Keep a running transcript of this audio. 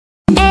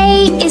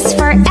is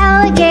for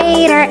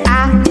alligator,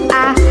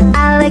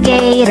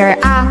 alligator,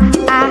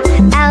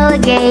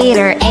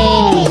 alligator. A,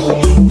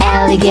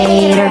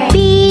 alligator.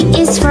 B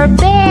is for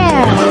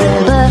bear,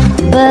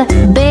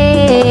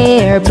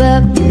 bear, bear.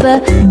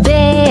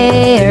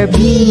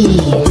 B,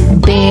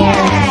 bear.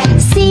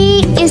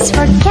 C is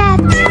for cat,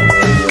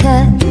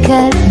 cat,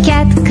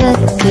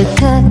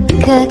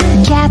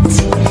 cat.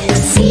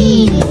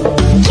 C,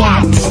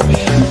 cat.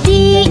 D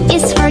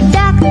is for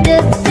duck,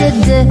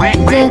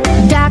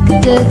 duck,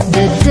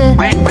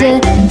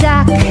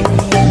 duck.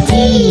 D,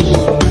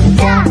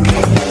 duck.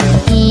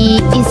 E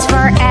is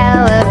for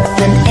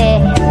elephant,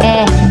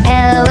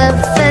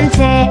 elephant,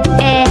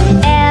 elephant.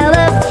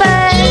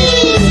 E,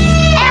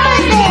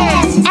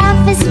 elephant.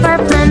 F is for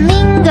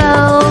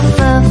flamingo,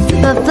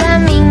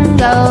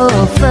 flamingo,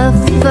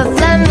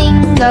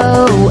 flamingo.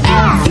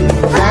 F,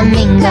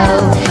 flamingo.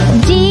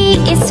 G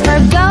is for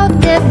goat,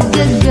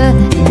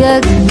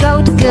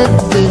 goat,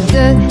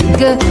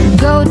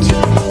 goat.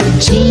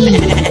 G,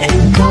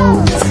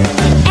 goat.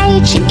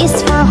 H is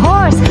for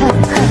horse,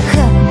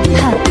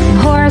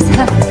 horse,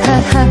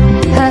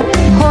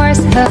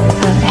 horse.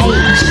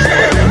 H,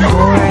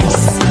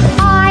 horse.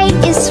 I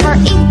is for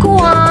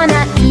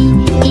iguana,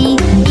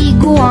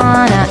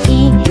 iguana,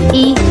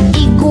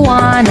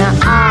 iguana.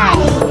 I,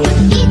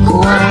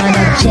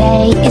 iguana. J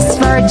is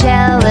for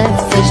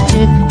jellyfish,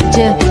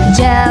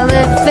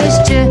 jellyfish,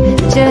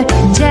 jellyfish.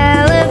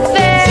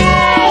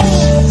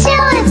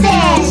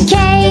 Jellyfish. K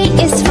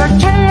is for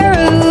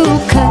kangaroo,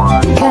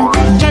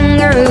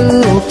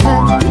 kangaroo,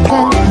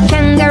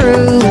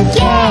 kangaroo. K,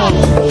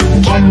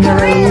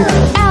 kangaroo.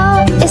 L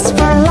is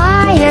for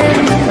lion,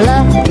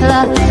 lion,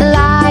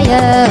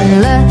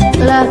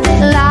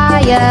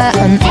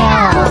 lion.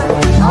 L,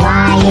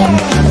 lion.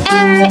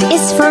 M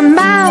is for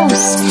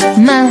mouse,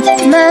 mouse,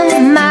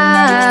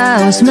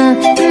 mouse. M,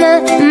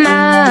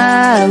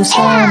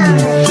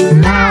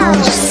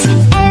 mouse.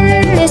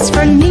 N is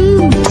for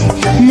newt,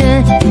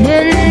 newt.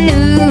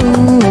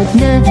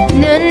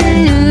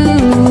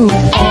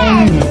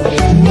 N,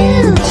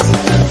 newt.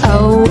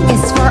 O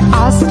is for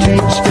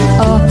ostrich,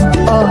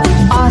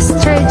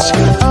 ostrich,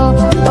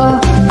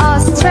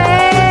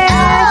 ostrich.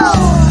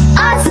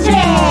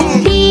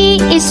 Ostrich. P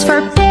is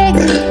for pig,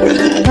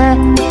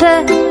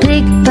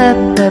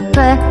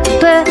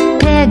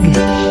 pig.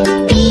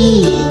 P,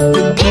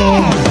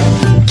 pig.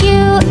 Q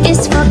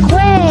is for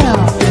quail,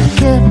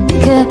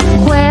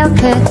 quail,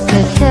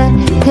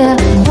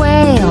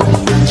 quail.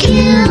 Q,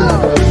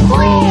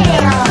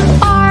 quail.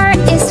 R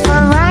is for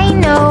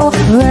rhino,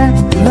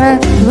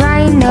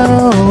 rhino,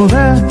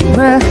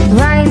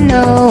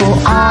 rhino.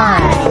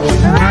 R,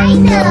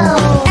 rhino.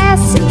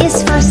 S is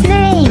for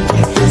snake,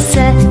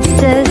 snake,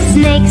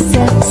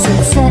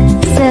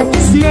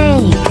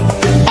 snake.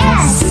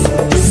 S,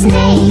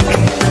 snake.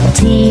 T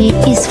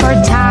is for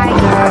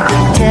tiger,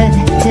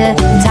 tiger,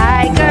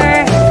 tiger.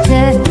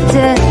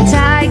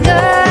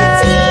 Tiger.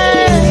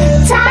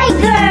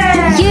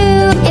 U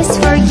is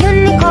for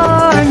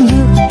unicorn,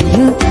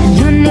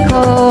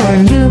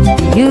 unicorn,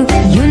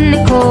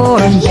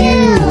 unicorn.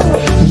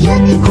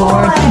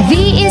 Unicorn. V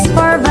is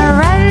for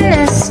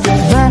varanus,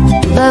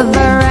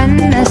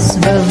 varanus,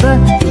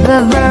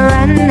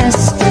 varanus.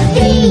 V,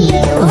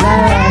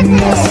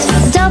 varanus.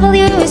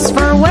 W is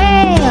for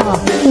whale,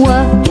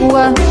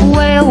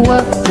 whale,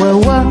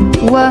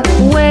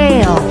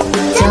 whale.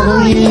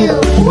 W,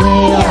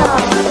 whale.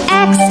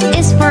 X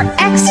is for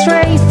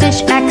X-ray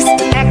fish,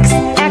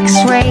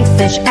 X-ray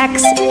fish,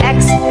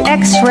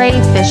 X-ray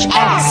fish.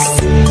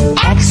 X,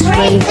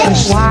 X-ray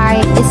fish.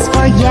 Y is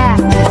for yak,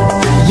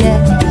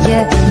 yak.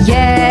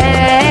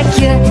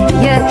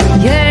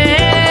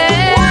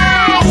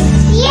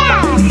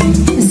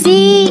 Z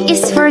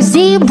is for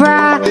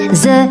zebra,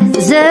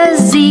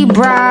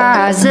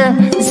 zebra,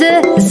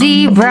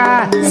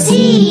 zebra. Z,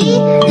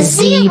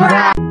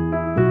 zebra.